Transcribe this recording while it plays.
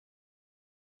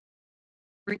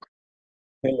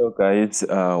Hello guys,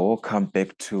 welcome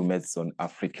back to Maths on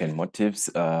African Motives.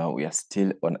 We are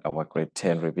still on our grade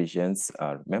 10 revisions.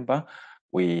 Remember,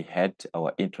 we had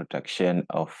our introduction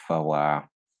of our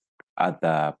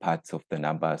other parts of the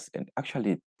numbers, and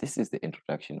actually this is the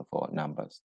introduction of our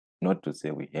numbers. Not to say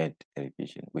we had a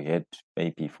revision. We had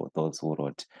maybe for those who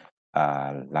wrote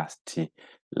last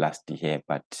year,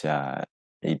 but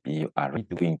maybe you are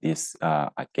redoing this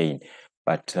again.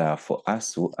 But for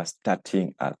us who are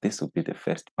starting, this will be the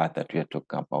first part that we are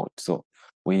talking about. So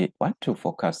we want to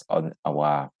focus on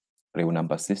our real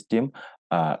number system.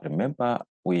 Remember,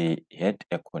 we had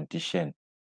a condition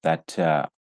that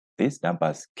these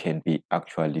numbers can be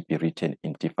actually be written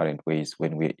in different ways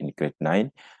when we're in grade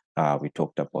 9. We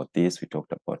talked about this. We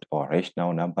talked about our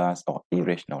rational numbers or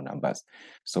irrational numbers.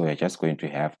 So we're just going to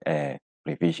have a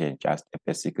revision, just a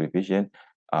basic revision,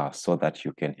 so that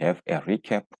you can have a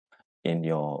recap in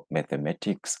your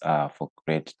mathematics for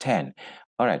grade 10.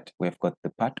 All right, we've got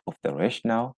the part of the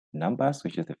rational numbers,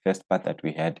 which is the first part that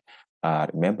we had.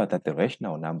 Remember that the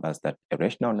rational numbers, that a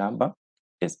rational number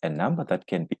is a number that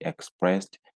can be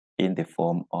expressed in the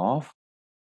form of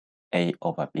A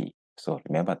over B. So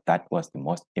remember, that was the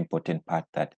most important part,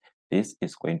 that this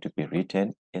is going to be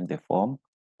written in the form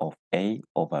of A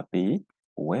over B,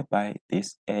 whereby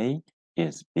this A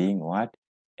is being what?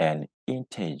 An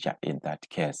integer in that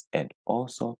case, and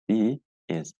also B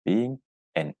is being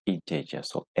an integer.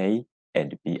 So A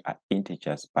and B are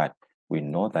integers, but we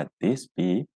know that this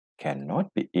B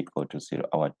cannot be equal to 0.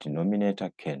 Our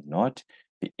denominator cannot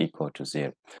be equal to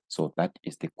 0. So that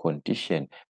is the condition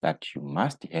that you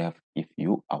must have if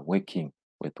you are working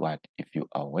with what? If you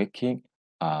are working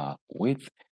with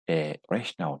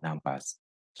rational numbers.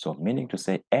 So meaning to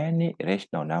say any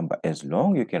rational number, as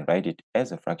long you can write it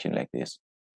as a fraction like this,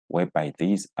 whereby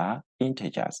these are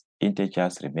integers.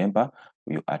 Integers, remember,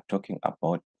 we are talking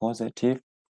about positive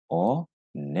or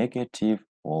negative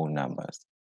whole numbers.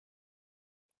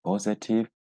 Positive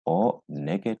or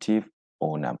negative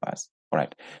whole numbers. All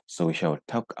right, so we shall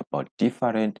talk about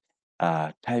different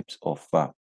types of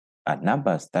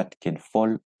numbers that can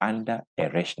fall under a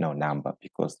rational number,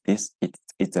 because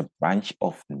it's a branch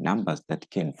of numbers that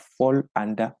can fall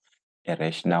under a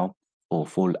rational or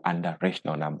fall under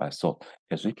rational numbers. So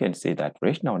as we can say that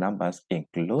rational numbers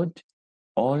include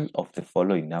all of the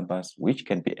following numbers which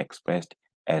can be expressed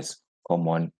as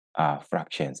common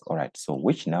fractions. All right, so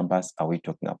which numbers are we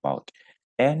talking about?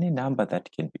 Any number that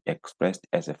can be expressed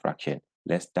as a fraction.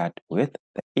 Let's start with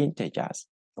the integers,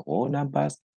 the whole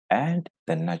numbers, and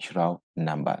the natural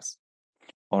numbers.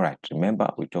 All right,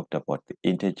 remember we talked about the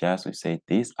integers. We say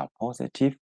these are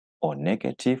positive or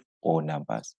negative whole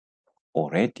numbers.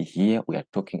 Already here we are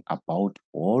talking about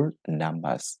whole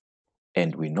numbers.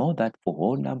 And we know that for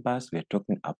whole numbers, we're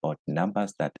talking about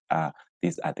numbers that are,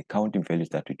 these are the counting values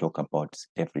that we talk about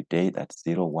every day. That's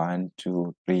 0, 1,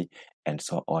 2, 3, and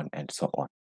so on and so on.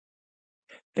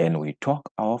 Then we talk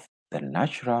of the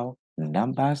natural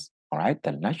numbers. All right,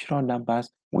 the natural numbers,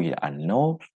 we are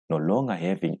no longer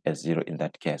having a 0 in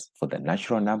that case. For the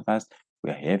natural numbers, we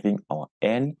are having our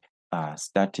n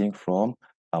starting from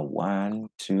a 1,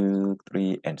 2,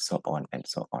 3, and so on and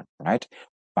so on, right?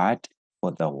 But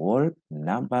for the whole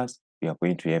numbers, we are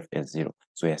going to have a 0.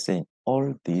 So we are saying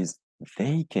all these,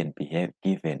 they can be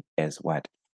given as what?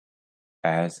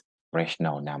 As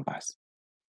rational numbers.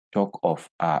 Talk of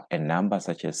a number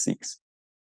such as 6.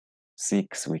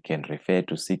 6, we can refer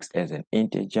to 6 as an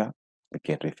integer. We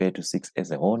can refer to 6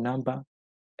 as a whole number,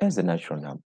 as a natural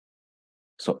number.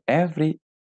 So every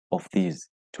of these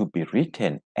to be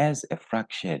written as a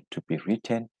fraction,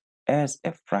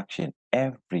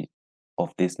 every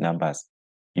of these numbers,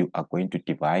 you are going to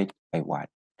divide by 1.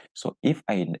 So if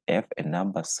I have a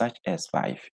number such as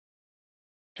 5,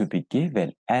 to be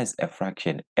given as a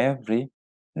fraction, every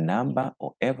number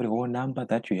or every whole number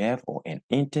that you have or an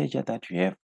integer that you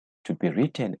have to be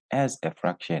written as a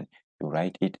fraction, you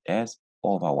write it as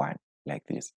over 1, like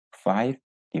this. 5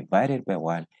 divided by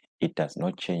 1, it does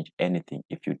not change anything.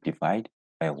 If you divide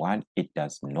by 1, it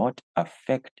does not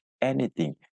affect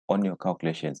anything on your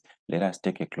calculations. Let us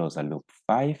take a closer look.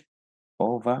 5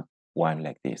 over 1,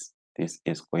 like this. This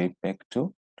is going back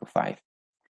to 5.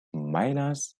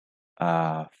 Minus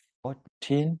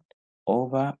 14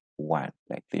 over 1,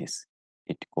 like this.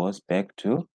 It goes back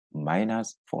to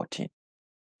minus 14.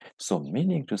 So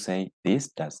meaning to say this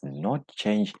does not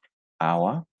change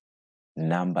our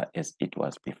number as it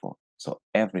was before. So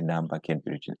every number can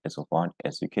be written as of 1.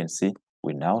 As you can see,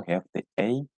 we now have the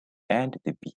A and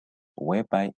the B,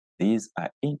 whereby these are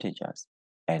integers,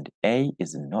 and A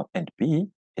is not, and B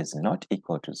is not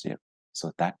equal to 0.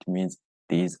 So that means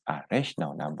these are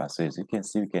rational numbers. So as you can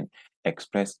see, we can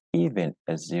express even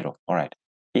as 0. All right,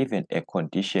 even a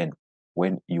condition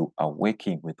when you are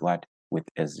working with what? With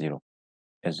a 0.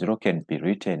 A 0 can be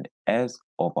written as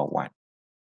over 1,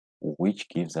 which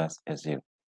gives us a 0.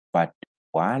 But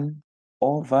 1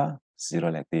 over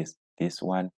 0 like this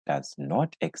one does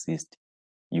not exist.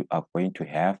 You are going to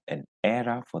have an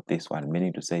error for this one,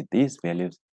 meaning to say these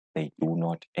values, they do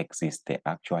not exist. They're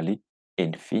actually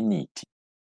infinity.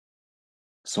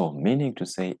 So meaning to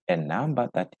say a number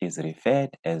that is referred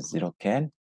as 0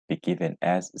 can be given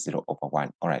as 0 over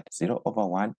 1. All right, 0 over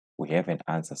 1, we have an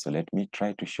answer. So let me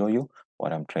try to show you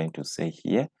what I'm trying to say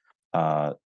here.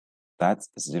 That's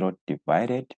 0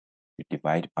 divided, you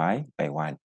divide by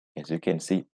 1. As you can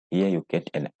see here, you get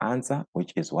an answer,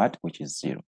 which is what? Which is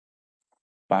 0.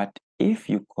 But if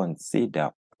you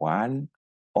consider 1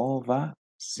 over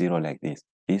 0 like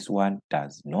this one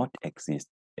does not exist.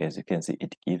 As you can see,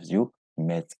 it gives you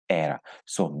math error.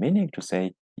 So meaning to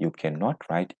say, you cannot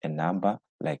write a number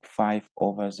like 5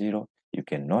 over 0. You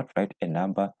cannot write a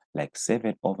number like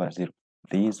 7 over 0.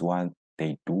 These ones,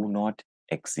 they do not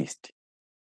exist.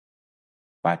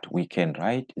 But we can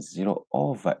write 0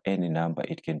 over any number.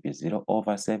 It can be 0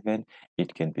 over 7.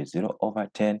 It can be 0 over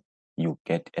 10. You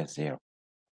get a 0.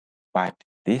 But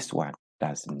this one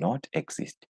does not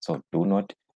exist. So do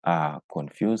not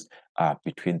confuse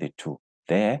between the two.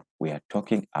 There, we are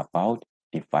talking about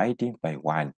dividing by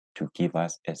 1 to give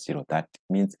us a 0. That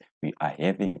means we are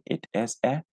having it as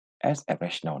a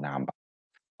rational number.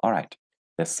 All right.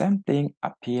 The same thing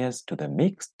appears to the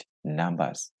mixed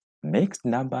numbers. Mixed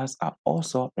numbers are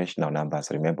also rational numbers.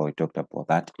 Remember, we talked about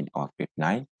that in our grade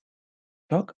 9.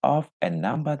 Talk of a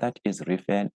number that is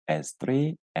written as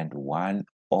 3 and 1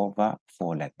 over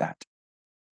 4 like that.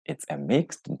 It's a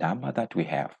mixed number that we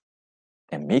have,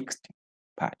 a mixed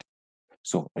part.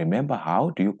 So remember,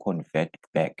 how do you convert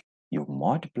back? You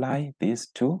multiply these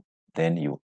two, then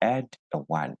you add a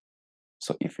 1.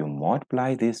 So if you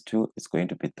multiply these two, it's going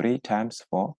to be 3 times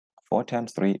 4, 4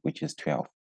 times 3, which is 12.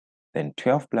 Then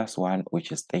 12 plus 1,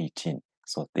 which is 18.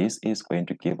 So this is going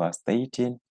to give us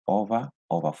 18 over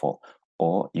 4.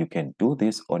 Or you can do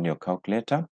this on your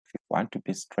calculator. If you want to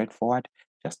be straightforward,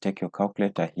 just take your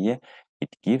calculator here. It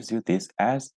gives you this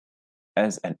as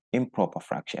an improper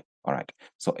fraction. All right.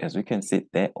 So as we can see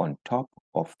there on top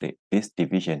of this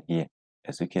division here,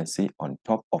 as you can see on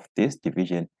top of this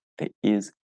division, there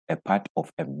is a part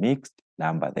of a mixed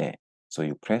number there. So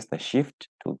you press the shift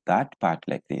to that part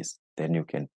like this, then you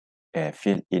can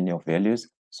fill in your values.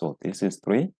 So this is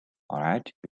 3. All right.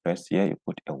 You press here, you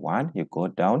put a 1, you go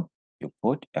down, you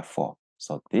put a 4.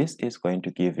 So this is going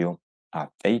to give you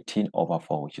 18 over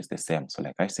 4, which is the same. So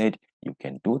like I said, you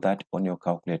can do that on your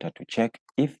calculator to check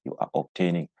if you are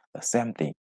obtaining the same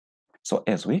thing. So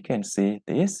as we can see,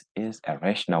 this is a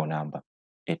rational number.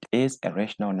 It is a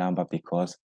rational number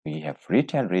because we have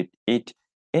written it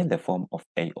in the form of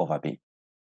a over b,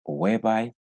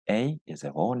 whereby a is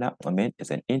a whole number, is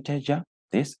an integer.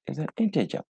 This is an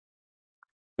integer.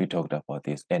 We talked about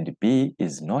this, and b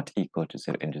is not equal to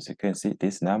 0. And as you can see,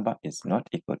 this number is not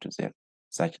equal to 0,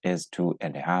 such as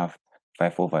 2.5,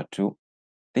 5 over 2.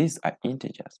 These are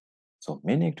integers. So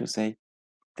meaning to say,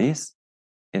 this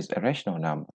is a rational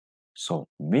number. So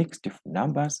mixed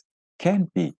numbers can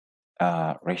be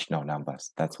rational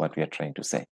numbers. That's what we are trying to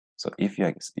say. So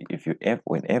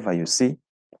whenever you see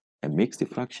a mixed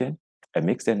fraction, a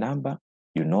mixed number,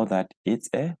 you know that it's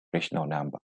a rational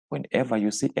number. Whenever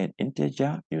you see an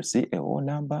integer, you see a whole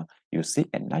number, you see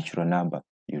a natural number,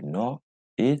 you know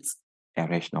it's a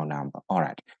rational number. All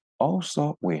right.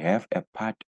 Also, we have a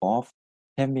part of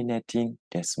terminating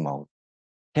decimal.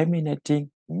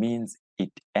 Terminating means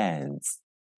it ends.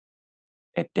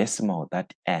 A decimal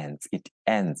that ends, it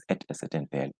ends at a certain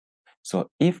value. So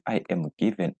if I am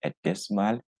given a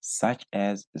decimal such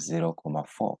as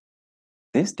 0.4,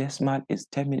 this decimal is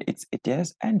terminated. It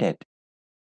has ended.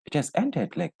 It has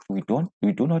ended. Like we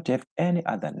do not have any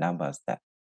other numbers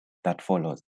that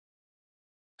follows.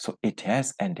 So it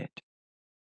has ended.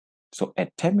 So a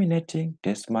terminating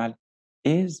decimal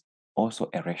is also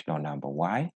a rational number.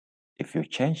 Why? If you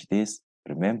change this,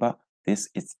 remember this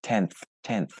is tenth.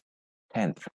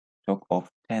 Talk of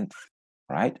tenth,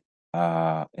 right?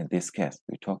 In this case,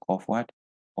 we talk of what?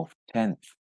 Of tenth.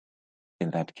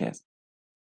 In that case,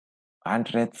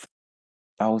 hundredth,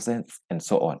 thousandth, and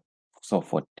so on. So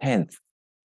for tenth,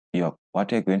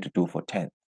 what are you going to do for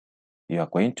tenth? You are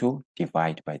going to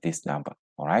divide by this number.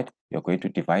 All right, you're going to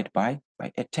divide by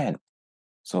a 10.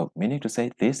 So meaning to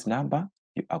say this number,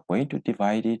 you are going to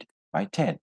divide it by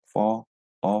 10, 4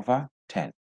 over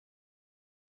 10.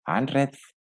 Hundredth,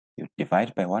 you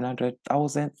divide by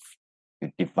 100,000th,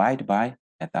 You divide by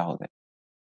 1,000.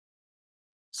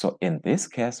 So in this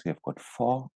case, we've got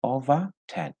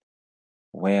 4/10,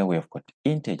 where we've got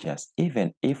integers.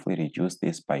 Even if we reduce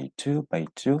this by 2,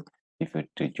 if we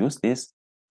reduce this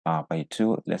by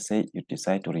 2, let's say you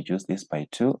decide to reduce this by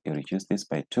 2, you reduce this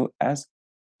by 2 as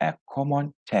a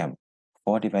common term.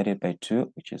 4 divided by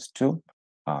 2, which is 2,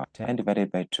 10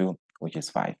 divided by 2, which is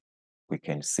 5. We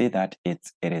can see that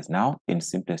it is now in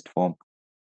simplest form.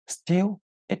 Still,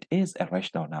 it is a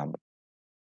rational number.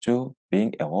 2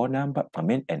 being a whole number,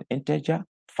 an integer,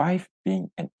 5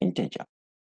 being an integer.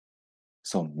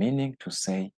 So meaning to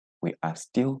say we are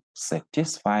still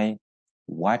satisfying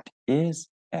what is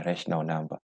a rational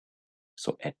number.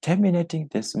 So a terminating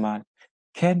decimal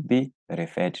can be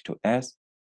referred to as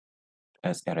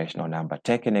a rational number.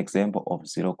 Take an example of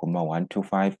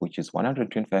 0.125, which is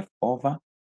 125 over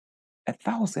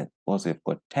 1,000, because we've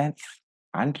got tenth,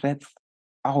 hundredth,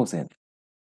 thousandth.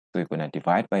 So we're going to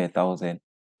divide by 1,000,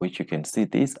 which you can see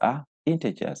these are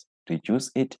integers.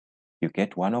 Reduce it, you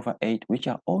get 1/8, which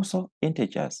are also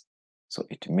integers. So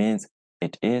it means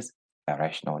it is a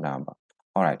rational number.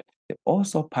 All right, the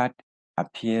also part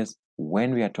appears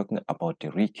when we are talking about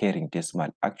the recurring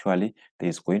decimal. Actually,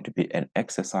 there's going to be an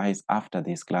exercise after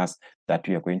this class that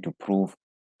we are going to prove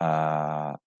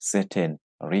certain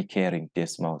recurring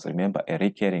decimals. Remember, a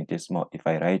recurring decimal, if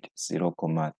I write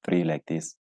 0.3 like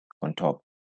this on top,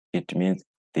 it means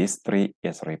this 3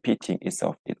 is repeating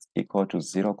itself. It's equal to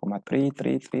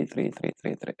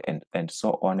 0.3333333, and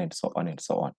so on and so on and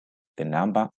so on. The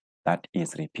number that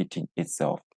is repeating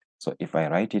itself. So if I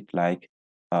write it like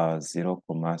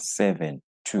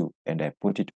 0.72 and I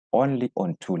put it only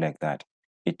on 2 like that,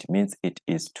 it means it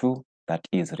is 2 that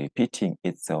is repeating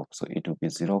itself. So it will be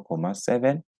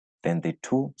 0.7, then the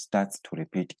 2 starts to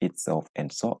repeat itself,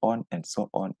 and so on and so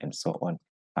on and so on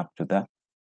up to the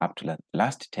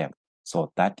last term.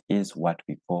 So that is what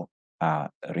we call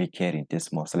recurring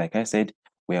decimals. Like I said,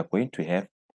 we are going to have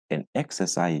an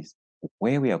exercise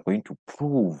where we are going to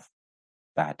prove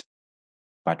that.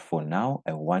 But for now,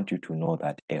 I want you to know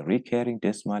that a recurring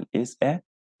decimal is a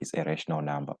rational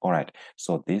number. All right.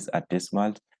 So these are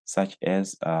decimals such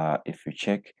as if you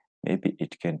check, maybe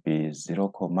it can be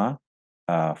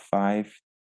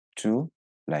 0.52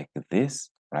 like this,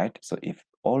 right? So if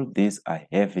all these are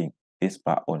having this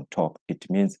bar on top, it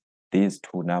means these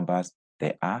two numbers,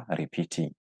 they are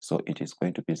repeating. So it is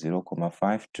going to be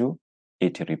 0.52.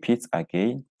 It repeats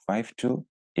again, 52.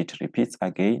 It repeats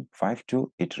again,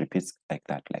 52. It repeats like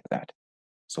that, like that.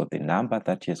 So the number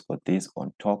that has got this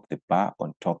on top, the bar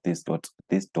on top, these dots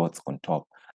on top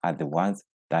are the ones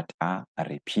that are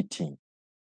repeating.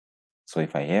 So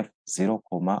if I have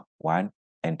 0.1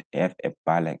 and have a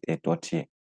bar like a dot here,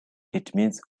 it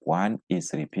means 1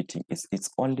 is repeating. It's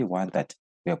only one that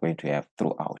we are going to have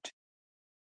throughout.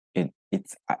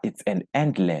 It's an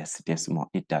endless decimal.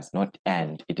 It does not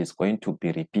end. It is going to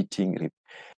be repeating.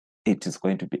 It is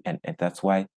going to be, and that's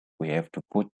why we have to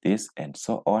put this and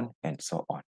so on,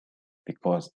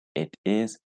 because it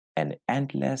is an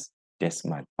endless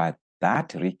decimal. But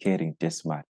that recurring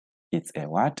decimal, it's a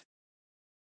what?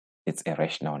 It's a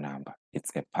rational number.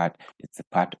 It's a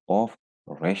part of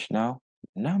rational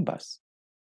numbers.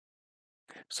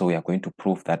 So we are going to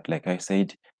prove that, like I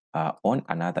said, on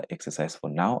another exercise. For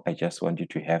now, I just want you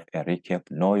to have a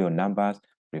recap, know your numbers,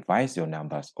 revise your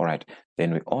numbers. All right.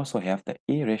 Then we also have the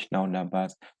irrational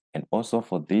numbers, and also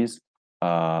for these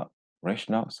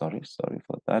rational, sorry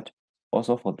for that.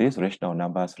 Also for these rational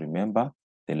numbers, remember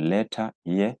the letter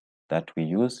here that we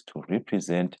use to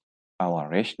represent our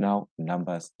rational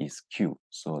numbers is Q.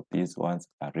 So these ones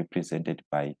are represented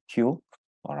by Q.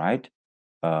 All right.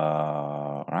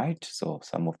 Right, so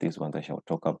some of these ones I shall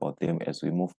talk about them as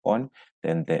we move on.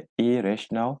 Then the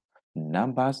irrational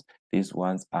numbers, these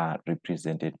ones are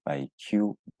represented by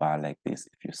Q bar like this.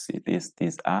 If you see this,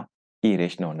 these are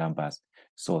irrational numbers.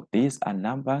 So these are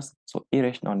numbers, so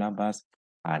irrational numbers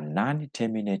are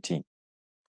non-terminating,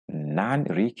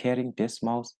 non-recurring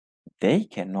decimals. They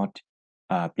cannot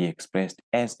be expressed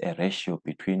as a ratio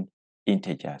between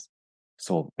integers.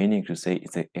 So meaning to say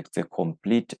it's a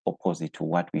complete opposite to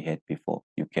what we had before.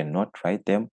 You cannot write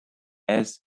them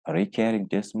as recurring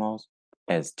decimals,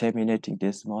 as terminating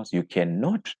decimals. You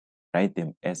cannot write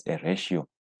them as a ratio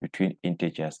between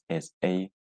integers as A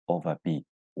over B,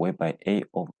 whereby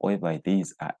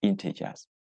these are integers.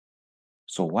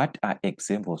 So what are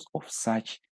examples of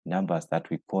such numbers that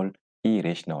we call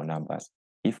irrational numbers?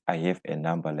 If I have a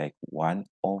number like 1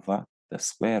 over the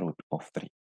square root of 3,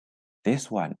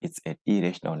 this one, it's an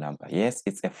irrational number. Yes,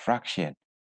 it's a fraction,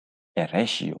 a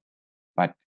ratio,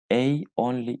 but A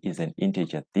only is an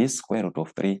integer. This square root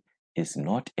of 3 is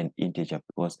not an integer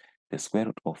because the square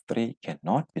root of 3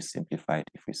 cannot be simplified.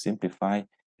 If we simplify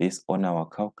this on our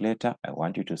calculator, I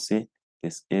want you to see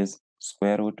this is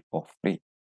square root of 3.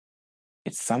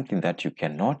 It's something that you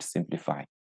cannot simplify,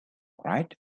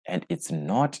 right? And it's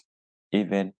not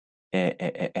even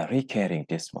a recurring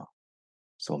decimal.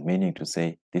 So meaning to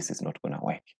say this is not going to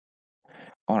work.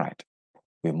 All right,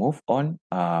 we move on.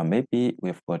 Maybe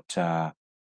we've got,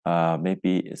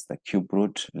 maybe it's the cube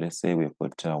root. Let's say we've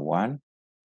got 1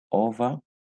 over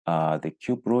the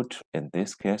cube root. In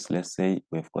this case, let's say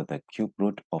we've got the cube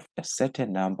root of a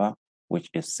certain number, which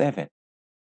is 7.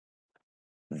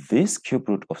 This cube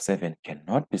root of 7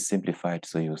 cannot be simplified.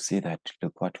 So you see that,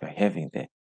 look what we're having there.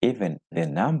 Even the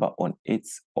number on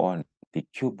its own, the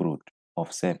cube root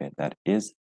of 7, that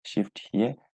is, shift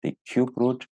here, the cube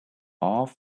root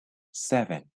of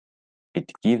 7.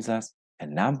 It gives us a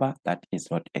number that is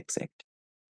not exact.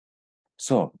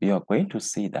 So you are going to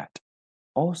see that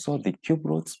also the cube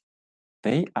roots,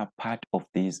 they are part of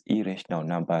these irrational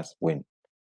numbers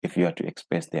if you are to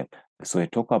express them. So we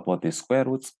talk about the square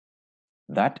roots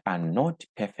that are not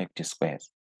perfect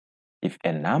squares. If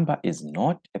a number is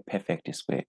not a perfect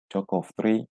square, talk of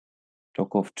 3, talk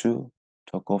of 2,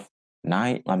 talk of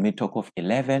 9, talk of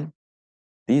 11,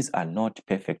 these are not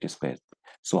perfect squares.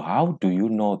 So how do you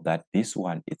know that this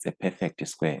one is a perfect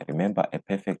square? Remember, a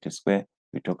perfect square,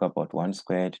 we talk about 1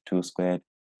 squared, 2 squared,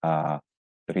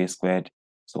 3 squared.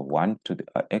 So 1 to the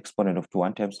exponent of 2,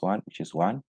 1 times 1, which is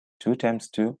 1, 2 times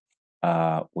 2,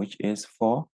 which is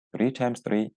 4, 3 times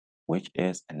 3, which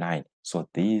is 9. So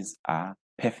these are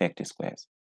perfect squares.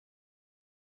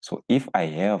 So if I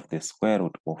have the square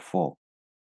root of 4,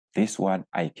 this one,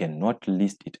 I cannot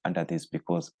list it under this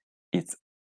because it's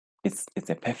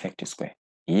a perfect square.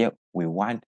 Here we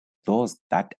want those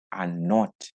that are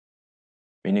not,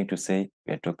 meaning to say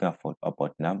we are talking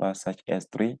about numbers such as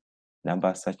 3,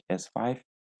 numbers such as 5,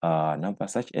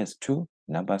 numbers such as 2,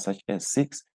 numbers such as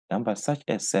 6, numbers such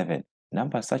as 7,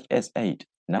 numbers such as 8,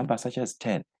 numbers such as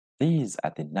 10. These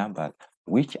are the numbers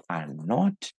which are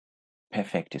not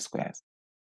perfect squares.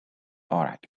 All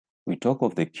right, we talk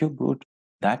of the cube root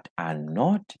that are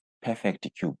not perfect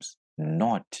cubes.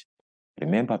 Not.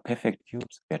 Remember, perfect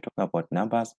cubes, we are talking about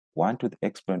numbers 1 to the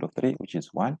exponent of 3, which is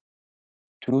 1,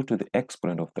 2 to the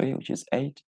exponent of 3, which is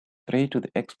 8, 3 to the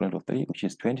exponent of 3, which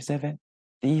is 27.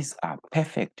 These are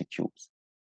perfect cubes.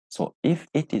 So if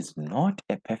it is not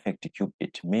a perfect cube,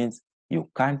 it means you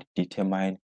can't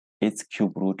determine its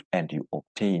cube root and you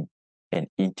obtain an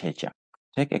integer.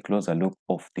 Take a closer look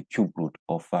of the cube root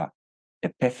of a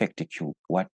perfect cube.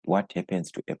 What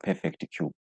happens to a perfect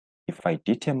cube? If I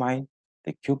determine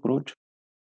the cube root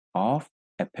of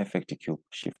a perfect cube,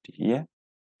 shift here,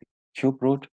 cube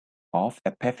root of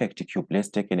a perfect cube, let's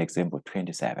take an example,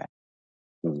 27.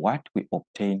 What we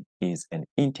obtain is an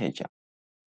integer.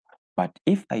 But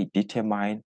if I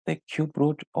determine the cube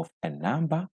root of a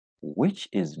number which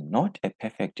is not a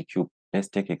perfect cube, let's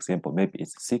take example, maybe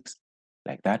it's 6,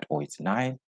 like that, or it's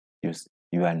 9,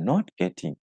 you are not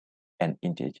getting an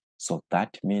integer. So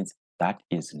that means that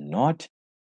is not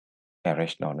a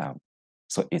rational number.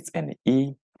 So it's an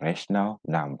irrational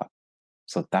number.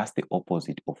 So that's the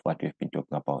opposite of what we've been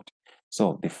talking about.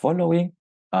 So the following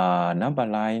number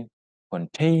line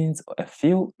contains a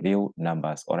few real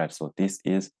numbers. All right, so this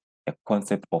is a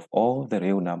concept of all the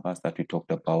real numbers that we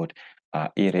talked about,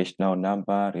 irrational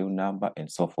number, real number,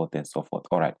 and so forth and so forth.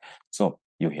 All right, so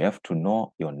you have to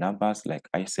know your numbers. Like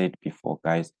I said before,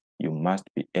 guys, you must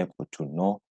be able to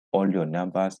know all your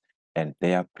numbers and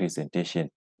their presentation.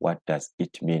 What does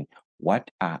it mean?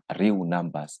 What are real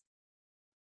numbers?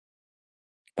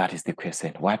 That is the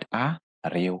question. What are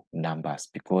real numbers?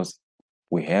 Because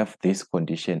we have this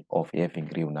condition of having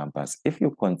real numbers. If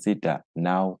you consider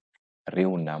now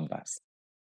real numbers,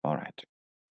 all right.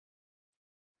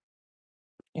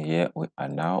 Here we are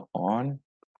now on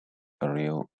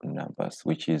real numbers,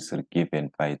 which is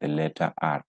given by the letter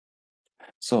R.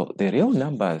 So the real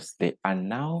numbers, they are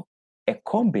now a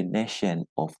combination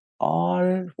of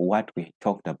all what we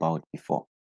talked about before.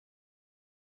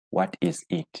 What is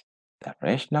it? The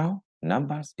rational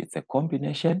numbers, it's a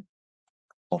combination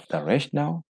of the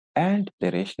rational and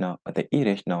the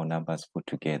irrational numbers put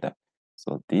together.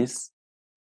 So this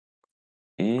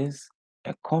is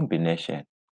a combination.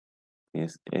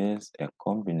 This is a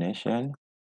combination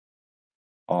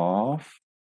of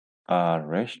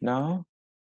rational,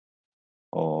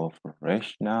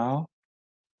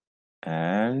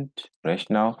 and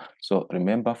rational. So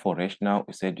remember, for rational,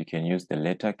 we said you can use the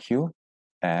letter Q,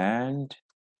 and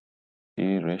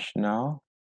irrational,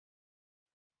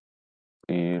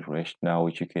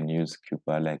 which you can use Q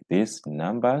bar like this,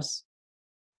 numbers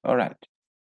All right.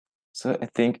 So I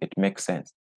think it makes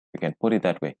sense. We can put it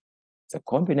that way. It's a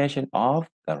combination of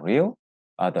the real,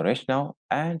 the rational,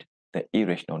 and the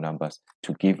irrational numbers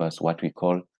to give us what we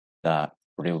call the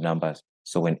real numbers.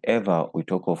 So whenever we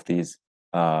talk of these,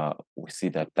 we see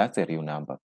that that's a real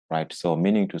number, right? So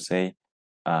meaning to say,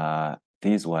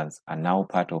 these ones are now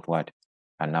part of what?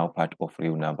 Are now part of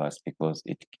real numbers because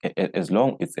as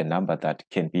long it's a number that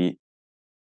can be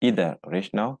either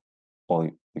rational or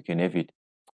we can have it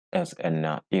as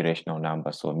an irrational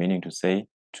number. So meaning to say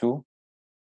 2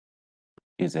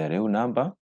 is a real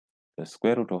number. The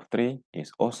square root of 3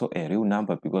 is also a real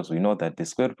number because we know that the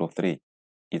square root of 3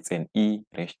 is an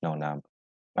irrational number.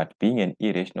 But being an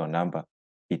irrational number,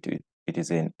 it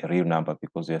is a real number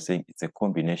because we are saying it's a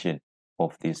combination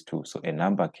of these two. So a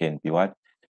number can be what?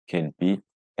 Can be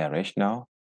a rational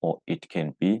or it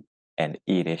can be an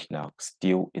irrational.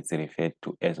 Still, it's referred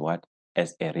to as what?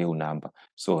 As a real number.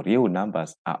 So real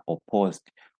numbers are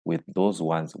opposed with those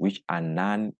ones which are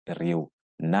non-real.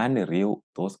 Non-real,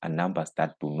 those are numbers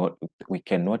that do not, we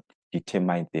cannot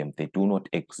determine them. They do not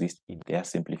exist in their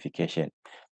simplification.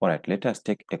 All right, let us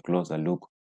take a closer look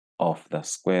of the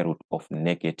square root of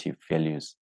negative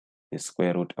values. The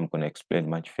square root, I'm going to explain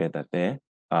much further there.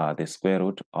 The square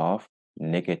root of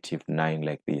 -9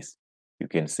 like this. You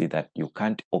can see that you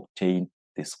can't obtain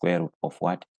the square root of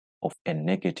what? Of a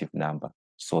negative number.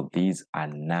 So these are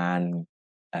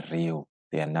non-real.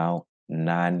 They are now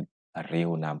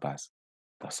non-real numbers.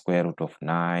 The square root of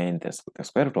 9, the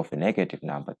square root of a negative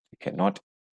number, you cannot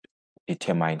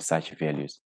determine such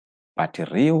values. But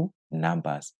real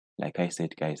numbers, like I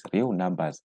said, guys, real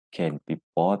numbers can be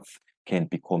both, can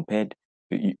be compared.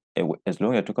 As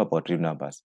long as you talk about real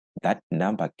numbers, that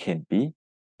number can be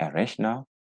a rational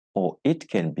or it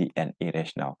can be an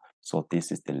irrational. So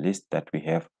this is the list that we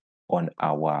have on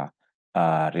our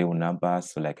real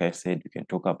numbers. So like I said, you can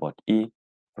talk about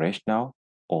irrational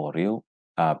or real,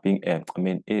 being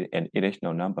an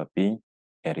irrational number being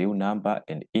a real number,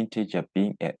 an integer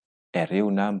being a real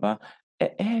number,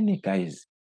 any guys,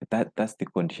 that's the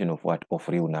condition of what? Of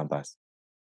real numbers.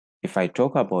 If I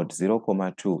talk about 0,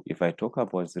 0,2, if I talk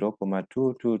about 0,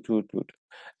 0,2222,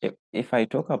 if I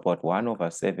talk about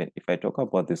 1/7, if I talk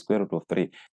about the square root of 3,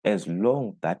 as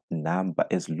long that number,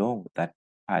 as long that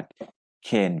part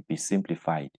can be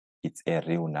simplified, it's a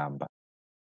real number.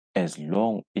 As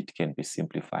long it can be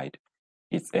simplified,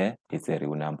 it's a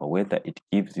real number. Whether it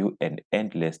gives you an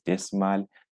endless decimal,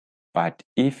 but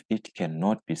if it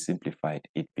cannot be simplified,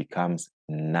 it becomes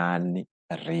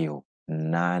non-real,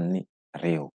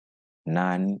 non-real,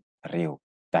 non-real.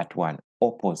 That one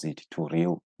opposite to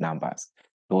real numbers.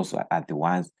 Those are the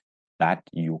ones that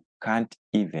you can't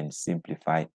even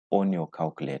simplify on your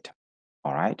calculator.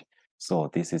 All right. So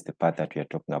this is the part that we are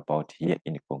talking about here.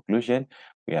 In conclusion,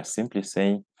 we are simply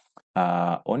saying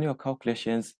on your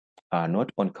calculations,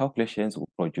 not on calculations will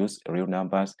produce real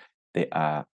numbers. There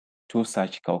are two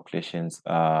such calculations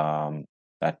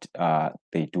that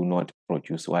they do not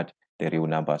produce what? The real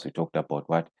numbers. We talked about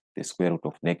what? The square root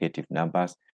of negative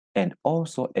numbers and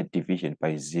also a division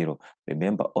by 0.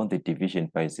 Remember on the division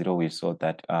by 0, we saw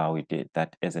that we did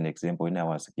that as an example when I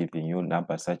was giving you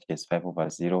numbers such as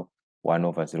 5/0,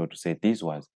 1/0 to say these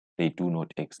ones, they do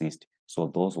not exist. So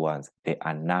those ones, they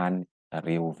are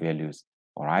non-real values.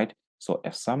 All right. So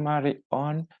a summary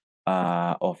on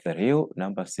of the real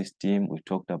number system, we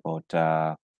talked about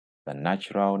the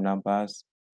natural numbers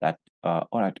that, all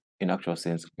right, in actual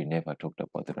sense, we never talked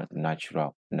about the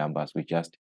natural numbers. We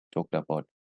just talked about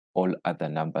all other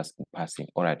numbers in passing.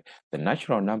 All right, the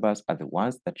natural numbers are the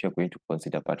ones that you're going to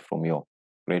consider, but from your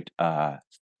grade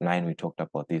 9, we talked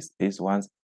about this. These ones,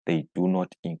 they do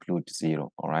not include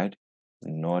 0, all right?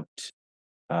 Not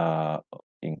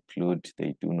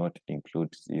they do not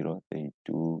include 0. They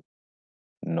do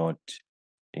not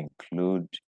include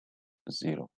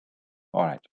 0. All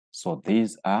right, so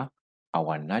these are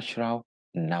our natural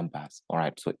numbers. All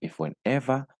right, so if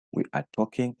whenever we are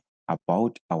talking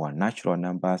about our natural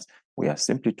numbers, we are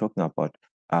simply talking about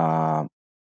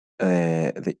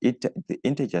the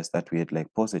integers that we had,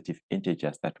 like positive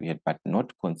integers that we had, but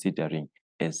not considering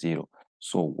a 0.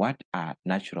 So what are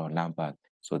natural numbers?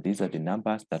 So these are the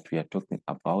numbers that we are talking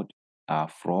about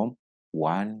from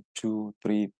 1, 2,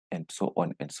 3, and so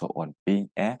on, being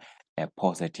a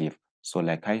positive. So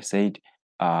like I said,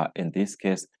 in this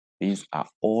case, these are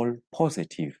all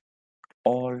positive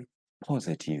whole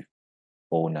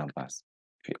numbers,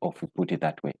 if we put it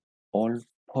that way, all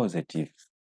positive,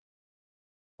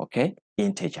 okay,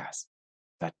 integers.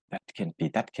 That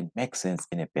can make sense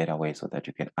in a better way so that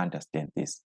you can understand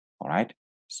this. All right,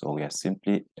 so we are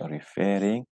simply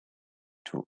referring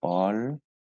to all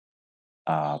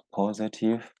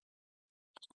positive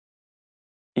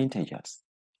integers,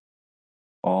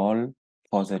 all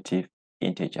positive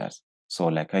integers. So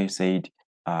like I said,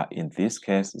 in this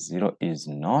case, 0 is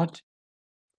not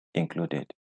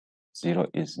included. 0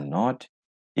 is not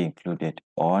included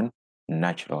on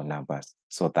natural numbers.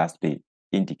 So that's the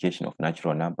indication of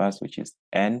natural numbers, which is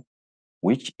n,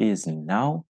 which is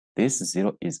now this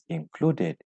 0 is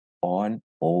included on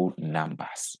whole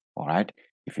numbers. All right.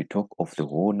 If you talk of the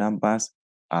whole numbers,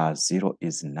 0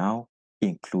 is now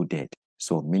included.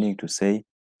 So meaning to say,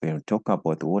 when we talk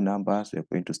about the whole numbers, we're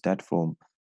going to start from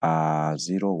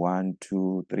 0, 1,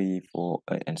 2, 3, 4,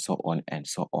 and so on and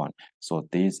so on. So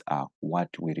these are what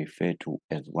we refer to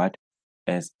as what?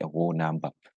 As a whole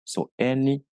number. So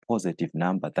any positive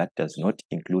number that does not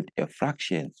include a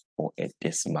fraction or a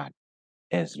decimal,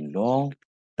 as long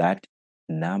that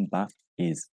number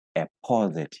is a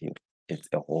positive, it's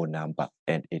a whole number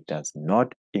and it does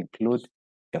not include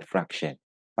a fraction,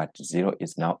 but 0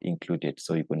 is now included.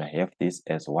 So you're going to have this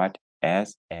as what?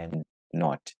 As n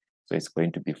naught. So it's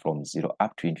going to be from 0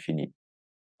 up to infinity.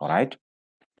 All right.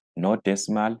 No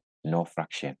decimal, no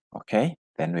fraction. Okay.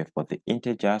 Then we've got the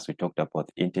integers. We talked about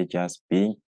the integers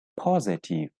being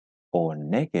positive or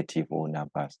negative whole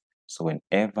numbers. So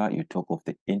whenever you talk of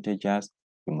the integers,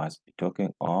 you must be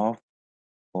talking of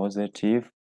positive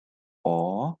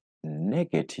or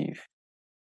negative.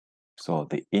 So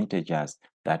the integers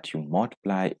that you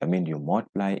multiply, you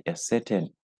multiply a certain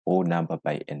whole number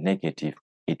by a negative,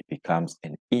 it becomes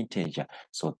an integer.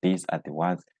 So these are the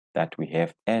ones that we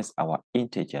have as our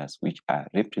integers, which are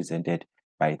represented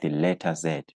by the letter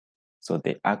Z. So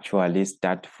they actually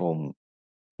start from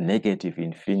negative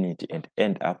infinity and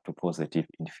end up to positive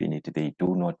infinity. They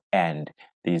do not end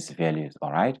these values,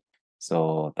 all right?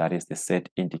 So that is the set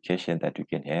indication that you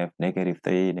can have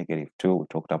 -3, -2. We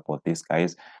talked about these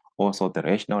guys. Also the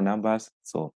rational numbers.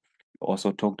 So we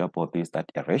also talked about this,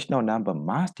 that a rational number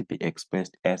must be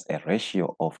expressed as a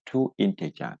ratio of two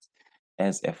integers,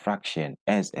 as a fraction,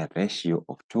 as a ratio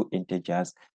of two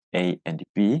integers, A and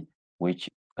B, which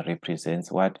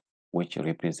represents what? Which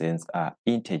represents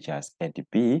integers, and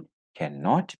B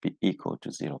cannot be equal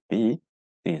to 0. B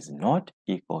is not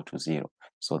equal to 0.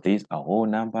 So these are whole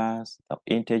numbers, the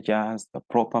integers, the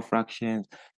proper fractions,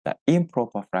 the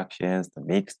improper fractions, the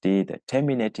mixed, the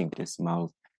terminating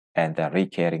decimals, and the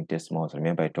recurring decimals.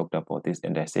 Remember, I talked about this,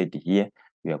 and I said here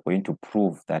we are going to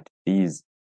prove that these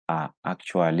are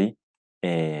actually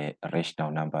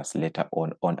rational numbers later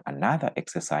on another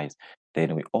exercise.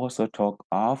 Then we also talk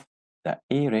of the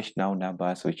irrational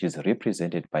numbers, which is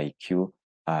represented by q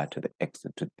to the x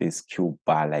to this q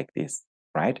bar like this,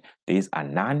 right? These are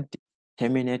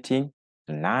non-terminating,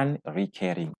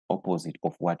 non-recurring, opposite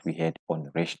of what we had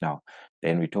on rational.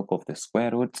 Then we talk of the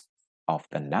square roots of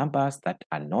the numbers that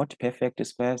are not perfect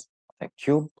squares, the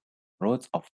cube roots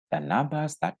of the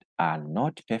numbers that are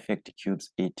not perfect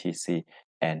cubes, etc.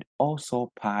 And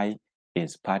also pi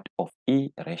is part of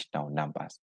irrational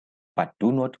numbers. But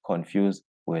do not confuse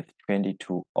with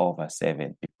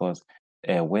 22/7, because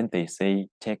when they say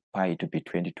take pi to be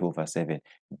 22/7,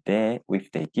 there,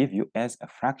 if they give you as a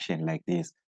fraction like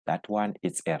this, that one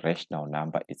it's a rational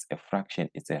number, it's a fraction,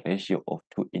 it's a ratio of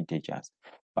two integers.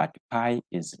 But pi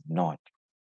is not.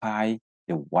 Pi,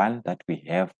 the one that we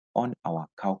have on our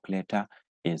calculator,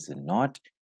 is not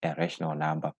a rational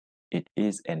number. It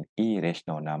is an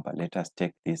irrational number. Let us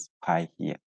take this pi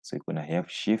here. So you're going to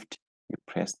have shift, you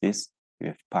press this, you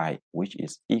have pi, which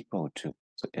is equal to.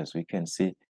 So as we can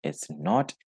see, it's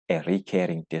not a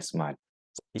recurring decimal.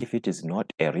 So if it is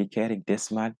not a recurring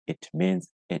decimal, it means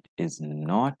it is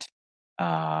not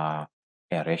a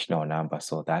rational number.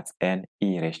 So that's an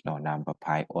irrational number,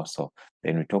 pi also.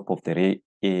 Then we talk of the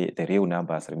real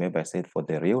numbers. Remember I said for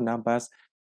the real numbers,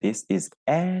 this is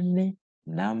any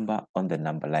number on the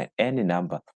number line, any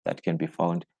number that can be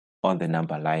found on the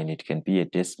number line. It can be a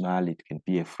decimal, it can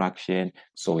be a fraction.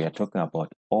 So we are talking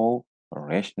about all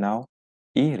rational,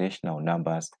 irrational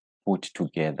numbers put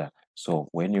together. So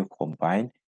when you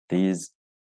combine these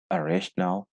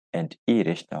rational and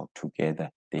irrational together,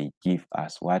 they give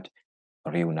us what?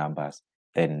 Real numbers.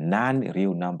 The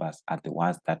non-real numbers are the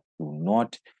ones that do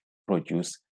not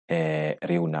produce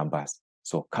real numbers.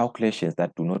 So calculations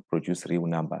that do not produce real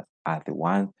numbers are the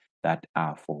ones that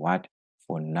are for what?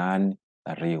 For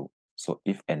non-real. So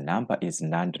if a number is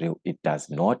non-real, it does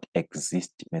not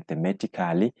exist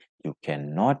mathematically. You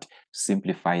cannot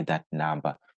simplify that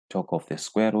number. Talk of the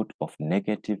square root of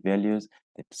negative values,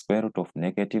 the square root of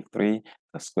 -3,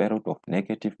 the square root of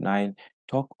 -9.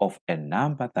 Talk of a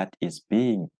number that is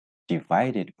being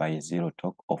divided by 0.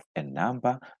 Talk of a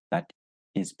number that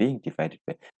is being divided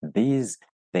by these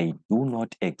they do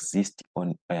not exist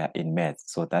on in math.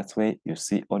 So that's where you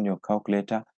see on your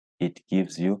calculator, it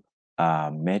gives you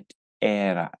a math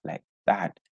error like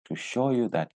that to show you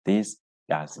that this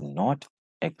does not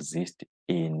exist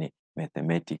in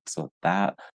mathematics. So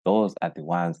that those are the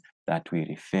ones that we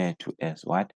refer to as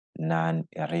what?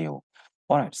 Non-real.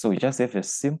 All right, so we just have a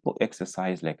simple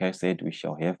exercise. Like I said, we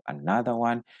shall have another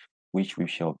one, which we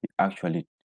shall be actually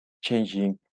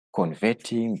changing,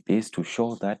 converting this to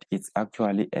show that it's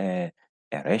actually a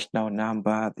rational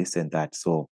number, this and that.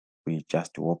 So we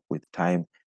just work with time.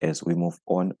 As we move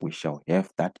on, we shall have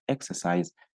that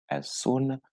exercise as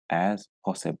soon as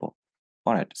possible.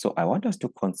 All right, so I want us to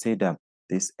consider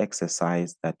this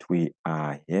exercise that we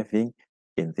are having.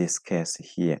 In this case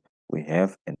here, we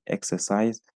have an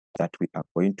exercise that we are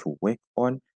going to work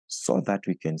on so that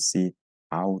we can see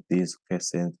how these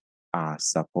questions are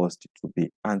supposed to be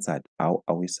answered. How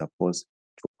are we supposed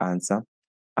to answer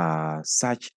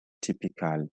such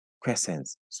typical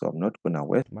questions? So I'm not going to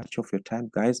waste much of your time,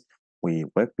 guys. We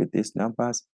work with these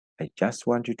numbers. I just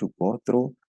want you to go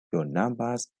through your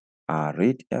numbers,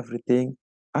 read everything,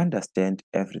 understand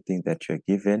everything that you're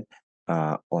given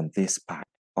on this part.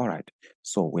 All right.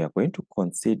 So we are going to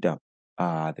consider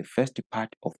the first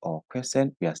part of our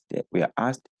question. We are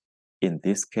asked in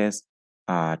this case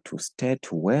to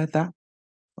state whether,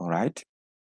 all right,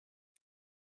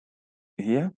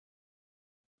 here,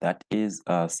 that is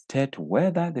state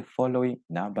whether the following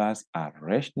numbers are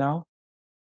rational,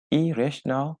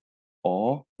 irrational,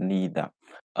 or neither.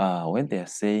 When they're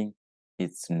saying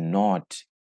it's not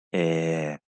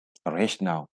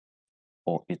rational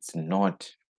or it's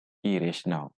not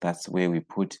irrational, that's where we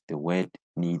put the word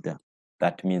neither.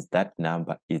 That means that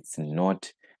number is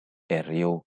not a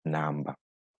real number.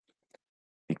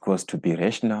 Because to be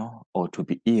rational or to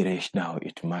be irrational,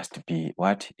 it must be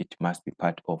what? It must be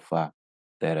part of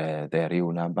the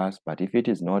real numbers. But if it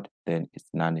is not, then it's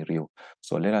non-real.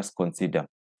 So let us consider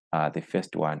the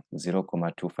first one,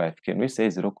 0.25. Can we say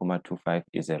 0.25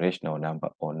 is a rational number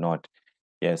or not?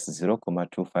 Yes,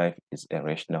 0.25 is a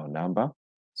rational number.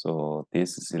 So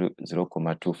this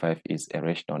 0.25 is a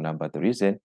rational number. The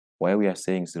reason why we are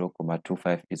saying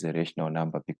 0.25 is a rational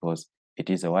number, because it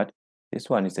is a what? This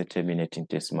one is a terminating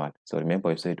decimal. So remember,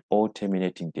 I said all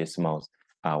terminating decimals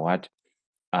are what?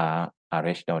 Are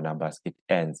rational numbers. It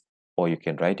ends. Or you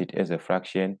can write it as a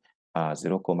fraction,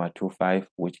 0.25,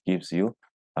 which gives you,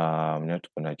 I'm not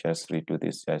going to just redo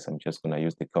this, guys. I'm just going to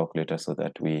use the calculator so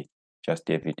that we just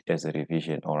have it as a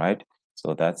revision. All right.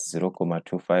 So that's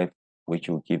 0.25, which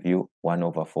will give you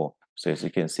 1/4. So as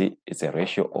you can see, it's a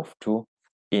ratio of two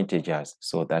integers.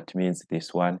 So that means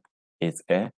this one is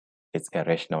it's a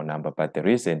rational number. But the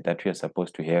reason that we are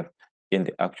supposed to have in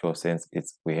the actual sense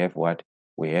is we have what?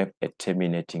 We have a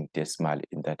terminating decimal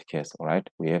in that case. All right.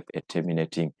 We have a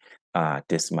terminating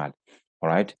decimal. All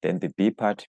right. Then the B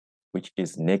part, which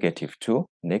is -2.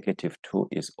 -2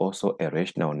 is also a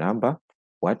rational number.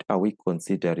 What are we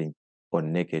considering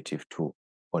on -2?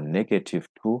 On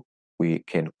 -2, we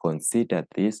can consider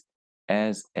this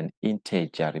as an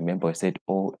integer. Remember, I said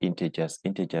all integers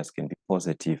can be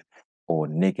positive or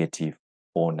negative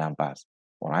or numbers.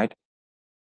 All right.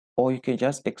 Or you can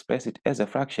just express it as a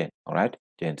fraction. All right.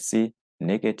 And see,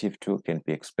 -2 can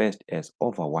be expressed as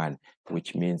over 1,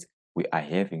 which means we are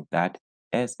having that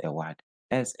as a what?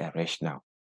 As a rational.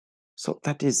 So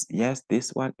that is, yes,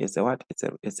 this one is a what?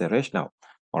 It's a rational.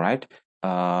 All right.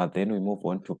 Then we move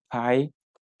on to pi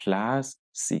plus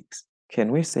 6.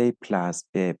 Can we say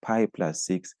pi plus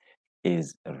 6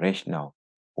 is rational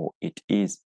or it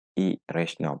is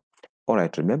irrational? All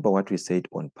right. Remember what we said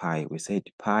on pi. We said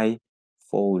pi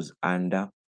falls under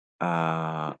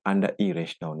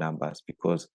irrational numbers,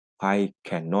 because pi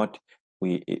cannot,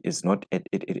 it is not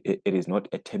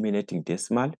a terminating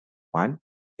decimal. One,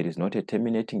 it is not a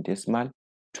terminating decimal.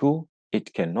 Two,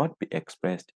 it cannot be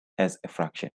expressed as a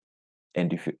fraction.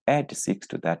 And if you add 6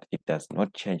 to that, it does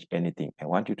not change anything. I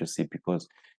want you to see, because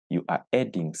you are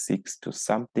adding 6 to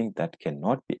something that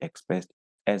cannot be expressed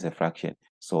as a fraction.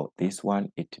 So this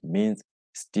one, it means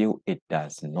still it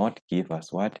does not give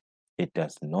us what? It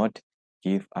does not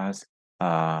give us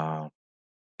a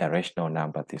rational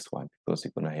number, this one, because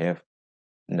you're going to have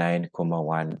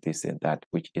 9,1, this and that,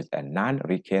 which is a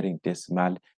non-recurring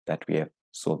decimal that we have.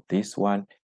 So this one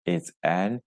is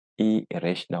an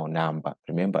irrational number.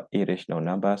 Remember, irrational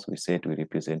numbers, we said we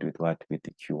represent with what? With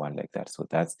the Q1 like that. So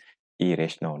that's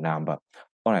irrational number.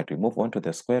 All right, we move on to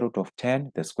the square root of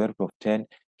 10. The square root of 10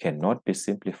 cannot be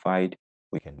simplified.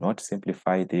 We cannot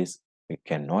simplify this. We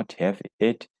cannot have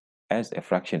it as a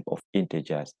fraction of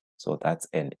integers. So that's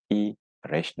an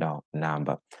irrational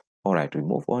number. All right, we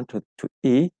move on to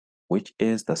E. which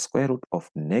is the square root of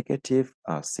negative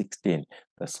 16.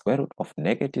 The square root of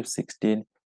negative 16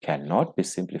 cannot be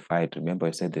simplified. Remember,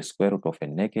 I said the square root of a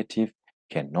negative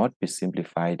cannot be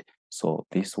simplified. So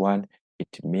this one,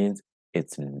 it means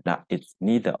it's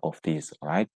neither of these,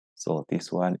 right? So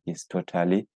this one is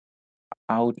totally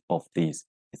out of this.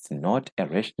 It's not a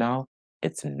rational,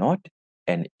 it's not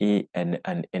an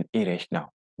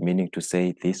irrational, meaning to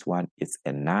say this one is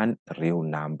a non-real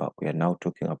number. We are now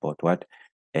talking about what?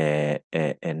 A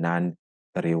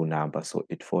non-real number. So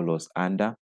it follows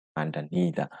under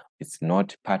neither. It's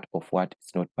not part of what?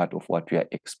 It's not part of what we are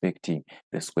expecting.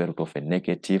 The square root of a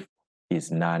negative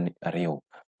is non-real.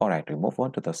 All right, we move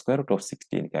on to the square root of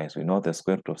 16, guys. We know the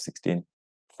square root of 16,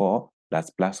 4, that's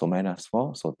plus or minus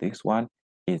 4. So this one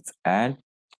it's a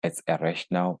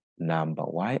rational number.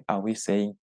 Why are we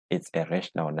saying it's a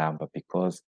rational number?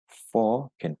 Because 4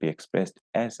 can be expressed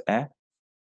as a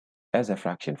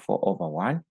fraction, 4 over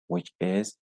 1, which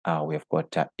is we've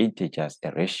got integers,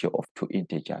 a ratio of 2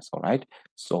 integers, all right?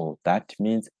 So that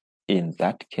means in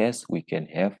that case, we can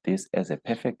have this as a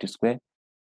perfect square.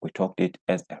 We talked it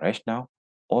as a rational.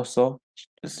 Also,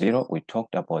 0, we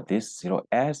talked about this 0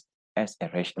 as a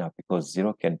rational because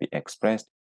 0 can be expressed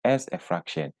as a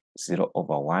fraction, 0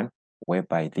 over 1,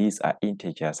 whereby these are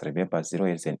integers. Remember,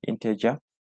 0 is an integer,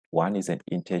 1 is an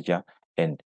integer,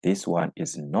 and this one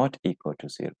is not equal to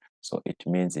 0. So it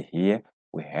means here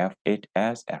we have it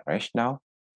as a rational,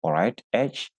 all right?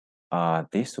 H,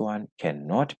 this one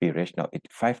cannot be rational. It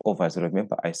 5 over 0.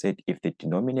 Remember, I said if the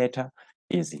denominator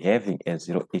is having a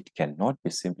 0, it cannot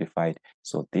be simplified.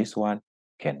 So this one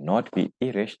cannot be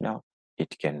irrational.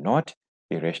 It cannot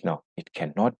be rational. It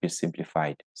cannot be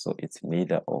simplified. So it's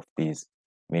neither of these,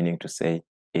 meaning to say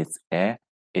it's a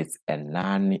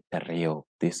non-real.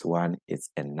 This one is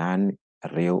a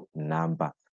non-real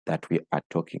number that we are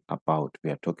talking about. We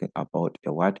are talking about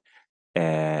a what?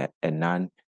 A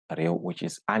non-real, which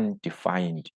is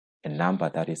undefined, a number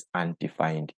that is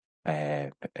undefined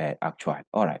actual.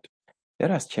 All right,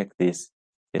 let us check this.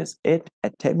 Is it a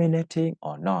terminating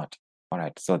or not? All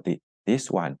right, so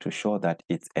this one to show that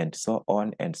it's and so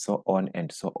on and so on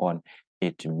and so on,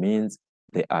 it means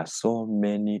there are so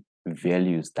many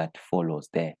values that follows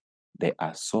there. There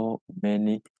are so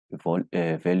many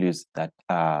values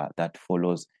that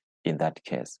follows in that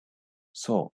case.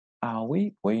 So are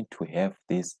we going to have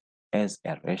this as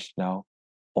a rational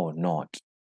or not?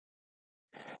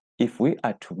 If we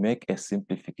are to make a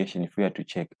simplification, if we are to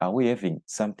check, are we having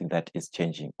something that is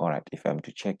changing? All right, if I'm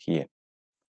to check here,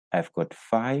 I've got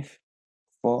 5,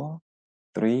 4,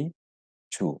 3,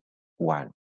 2,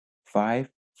 1. 5,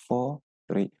 4,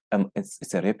 3.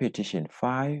 It's a repetition.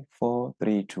 5, 4,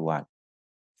 3, 2, 1.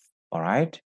 All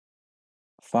right.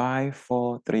 5,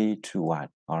 4, 3, 2, 1.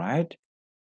 All right.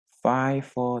 5,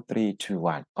 4, 3, 2,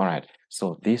 1. All right.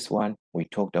 So this one, we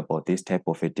talked about this type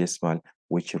of a decimal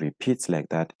which repeats like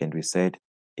that, and we said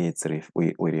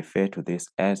we refer to this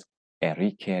as a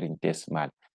recurring decimal.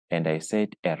 And I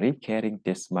said a recurring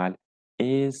decimal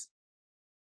is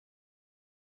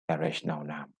a rational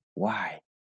number. Why?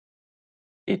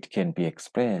 It can be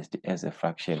expressed as a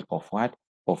fraction of what?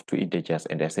 Of 2 integers.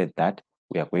 And I said that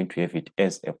we are going to have it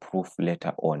as a proof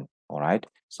later on. All right.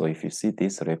 So if you see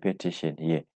this repetition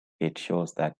here, it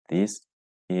shows that this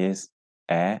is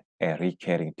a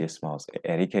recurring decimal.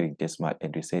 A recurring decimal,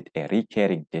 and we said a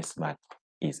recurring decimal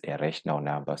is a rational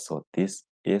number. So this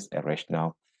is a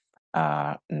rational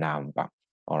number.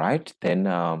 All right. Then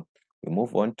we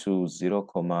move on to 0,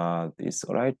 comma this.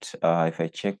 All right. If I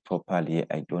check properly,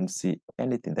 I don't see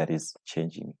anything that is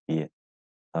changing here.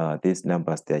 These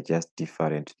numbers, they're just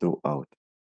different throughout.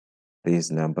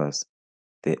 These numbers,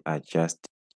 they are just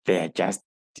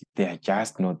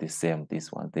not the same.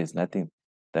 This one, there's nothing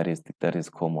that is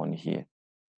common here.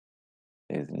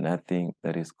 There's nothing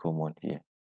that is common here.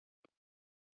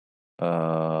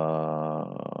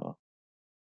 All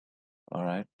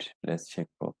right, let's check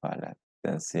properly. I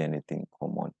don't see anything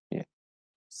common here.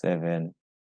 7,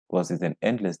 because it's an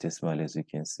endless decimal, as you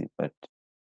can see, but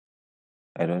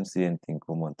I don't see anything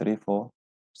common. 3, 4,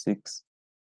 6.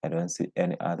 I don't see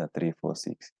any other 3, 4,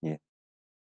 6 here.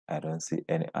 I don't see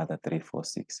any other 3, 4,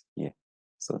 6 here.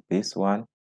 So this one,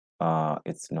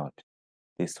 it's not.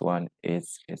 This one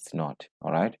it's not.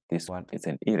 All right. This one is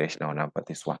an irrational number.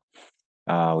 This one,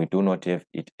 we do not have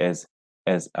it as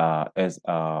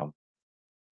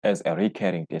a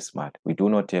recurring decimal. We do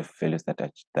not have values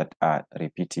that are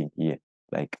repeating here.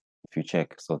 Like if you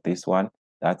check, so this one,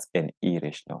 that's an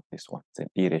irrational. This one, it's an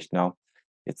irrational.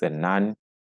 It's a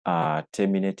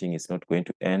non-terminating. It's not going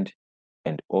to end,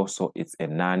 and also it's a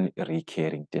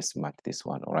non-recurring decimal. This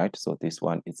one, all right. So this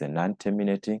one is a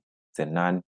non-terminating. It's a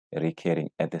recurring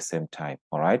at the same time.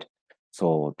 All right.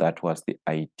 So that was the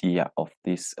idea of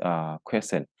this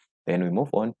question. Then we move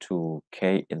on to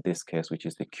K in this case, which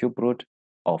is the cube root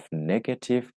of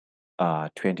negative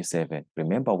 27.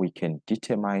 Remember, we can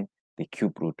determine the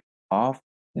cube root of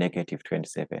negative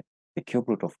 27. The cube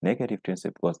root of negative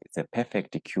 27, because it's a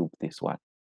perfect cube, this one.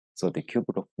 So the cube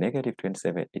root of negative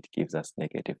 27, it gives us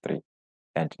negative 3.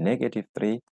 And negative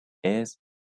 3 is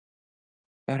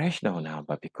a rational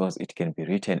number because it can be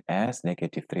written as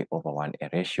negative 3 over 1, a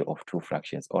ratio of two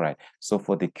fractions. All right. So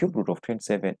for the cube root of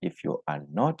 27, if you are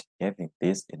not having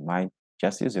this in mind,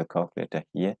 just use your calculator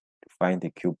here to find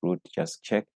the cube root. Just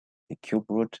check the cube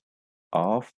root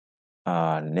of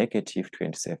negative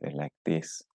 27 like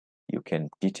this. You can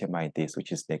determine this,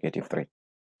 which is negative 3.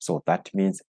 So that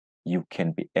means you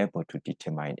can be able to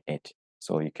determine it.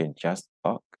 So you can just,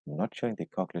 oh, I'm not showing the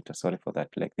calculator, sorry for that,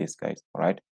 like this, guys. All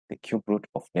right. The cube root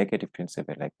of negative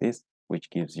 27 like this, which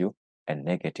gives you a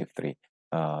negative 3.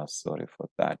 Sorry for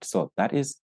that. So that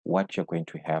is what you're going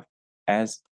to have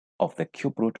as of the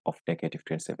cube root of negative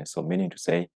 27. So meaning to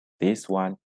say this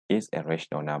one is a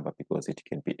rational number because it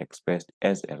can be expressed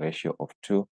as a ratio of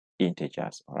two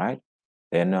integers. All right.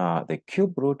 Then the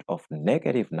cube root of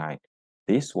negative 9.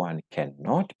 This one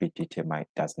cannot be determined,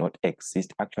 does not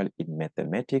exist. Actually, in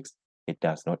mathematics, it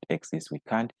does not exist. We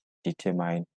can't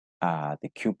determine the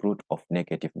cube root of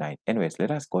negative 9. Anyways, let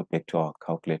us go back to our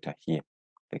calculator here.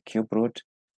 The cube root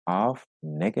of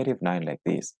negative 9 like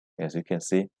this. As you can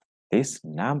see, this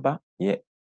number here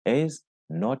is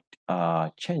not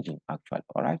changing actually.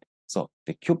 All right. So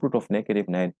the cube root of negative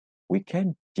 9, we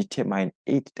can determine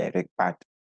it direct, but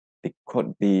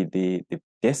the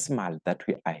decimal that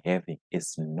we are having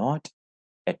is not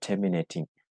a terminating,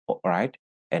 all right?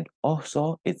 And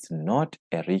also it's not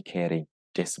a recurring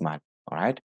decimal, all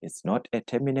right? It's not a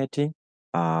terminating,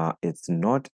 it's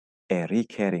not a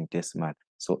recurring decimal.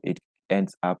 So it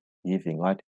ends up giving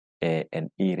what? An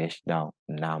irrational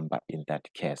number in that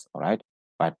case, all right?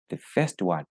 But the first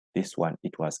one, this one,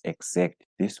 it was exact.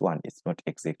 This one is not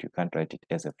exact. You can't write it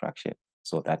as a fraction.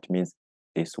 So that means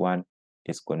this one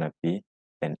is going to be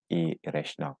an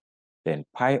irrational. Then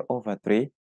pi over 3,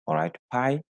 all right,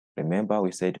 pi, remember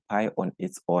we said pi on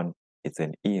its own, it's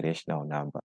an irrational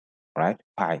number, right?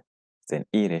 Pi, it's an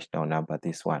irrational number,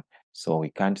 this one. So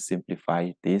we can't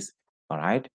simplify this, all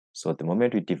right? So the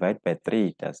moment we divide by 3,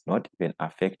 it does not even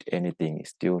affect anything. It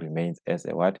still remains as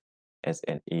a what? As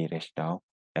an irrational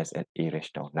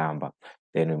number.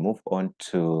 Then we move on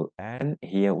to n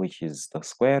here, which is the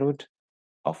square root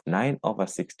of 9 over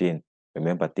 16.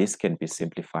 Remember, this can be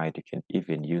simplified. You can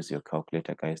even use your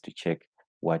calculator, guys, to check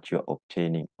what you're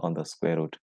obtaining on the square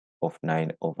root of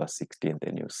 9 over 16.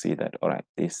 Then you'll see that, all right,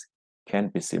 this can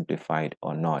be simplified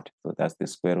or not. So that's the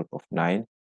square root of 9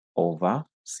 over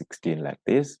 16 like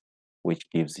this, which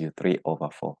gives you 3 over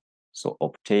 4. So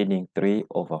obtaining 3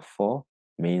 over 4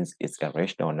 means it's a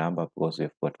rational number because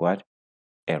we've got what?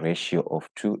 A ratio of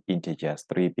two integers,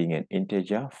 3 being an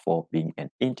integer, 4 being an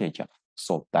integer.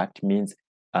 So that means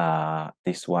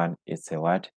this one is a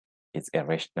what? It's a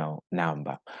rational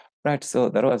number. Right, so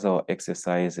that was our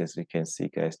exercise, as we can see,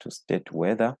 guys, to state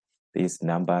whether these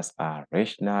numbers are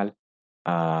rational,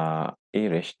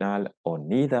 irrational, or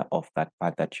neither of that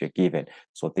part that you're given.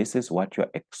 So this is what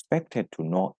you're expected to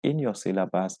know in your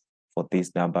syllabus for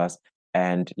these numbers.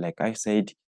 And like I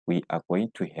said, we are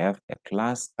going to have a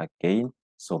class again,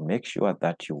 so make sure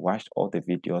that you watch all the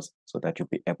videos so that you'll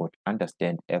be able to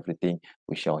understand everything.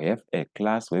 We shall have a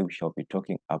class where we shall be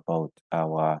talking about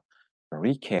our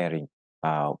recurring,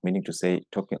 meaning to say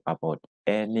talking about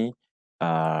any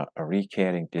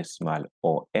recurring decimal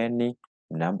or any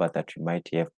number that you might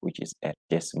have, which is a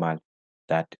decimal,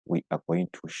 that we are going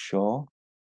to show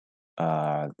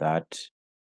that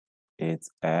it's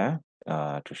a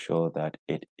to show that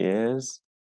it is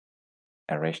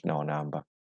a rational number, to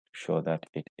show that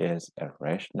it is a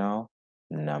rational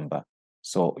number.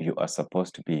 So you are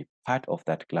supposed to be part of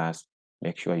that class.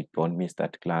 Make sure you don't miss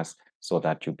that class so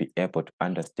that you'll be able to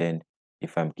understand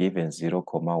if I'm given 0,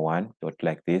 0,1 dot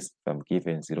like this, if I'm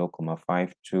given 0,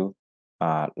 0,52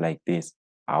 like this,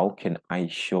 how can I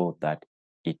show that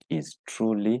it is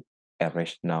truly a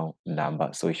rational number?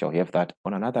 So we shall have that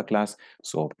on another class.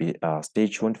 So stay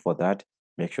tuned for that.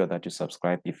 Make sure that you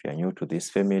subscribe if you're new to this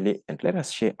family, and let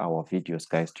us share our videos,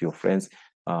 guys, to your friends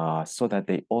so that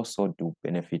they also do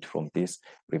benefit from these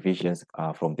revisions,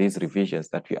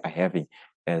 that we are having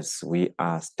as we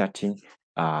are starting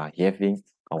having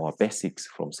our basics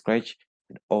from scratch,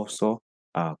 and also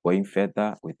going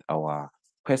further with our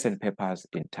question papers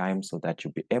in time so that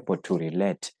you'll be able to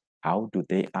relate. How do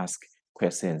they ask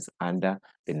questions under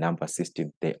the number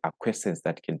system. There are questions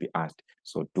that can be asked.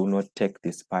 So do not take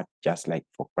this part just like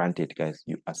for granted, guys.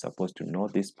 You are supposed to know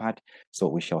this part. So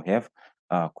we shall have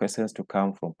questions to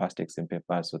come from past exam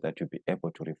papers so that you'll be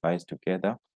able to revise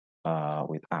together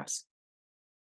with us.